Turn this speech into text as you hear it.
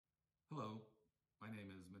name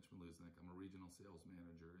is Mitch Maluznik. I'm a regional sales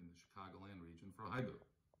manager in the Chicagoland region for Hibu.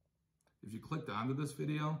 If you clicked onto this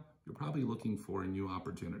video, you're probably looking for a new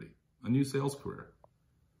opportunity, a new sales career.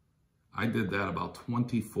 I did that about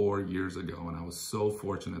 24 years ago, and I was so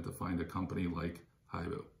fortunate to find a company like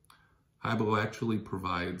Hibu. Hibu actually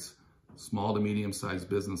provides small to medium-sized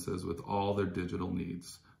businesses with all their digital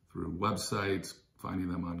needs through websites, finding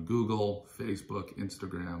them on Google, Facebook,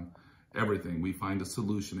 Instagram, everything. We find a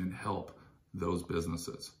solution and help those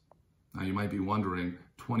businesses. Now you might be wondering,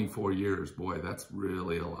 24 years, boy, that's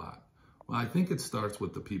really a lot. Well, I think it starts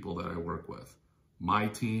with the people that I work with. My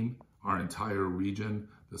team, our entire region,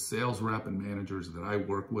 the sales rep and managers that I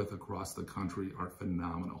work with across the country are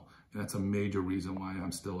phenomenal. And that's a major reason why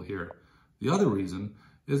I'm still here. The other reason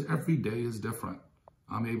is every day is different.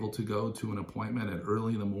 I'm able to go to an appointment at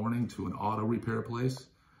early in the morning to an auto repair place,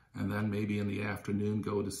 and then maybe in the afternoon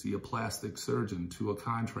go to see a plastic surgeon, to a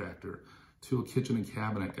contractor, to a kitchen and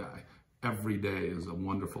cabinet guy. Every day is a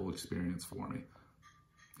wonderful experience for me.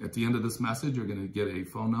 At the end of this message, you're going to get a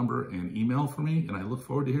phone number and email from me, and I look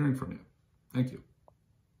forward to hearing from you. Thank you.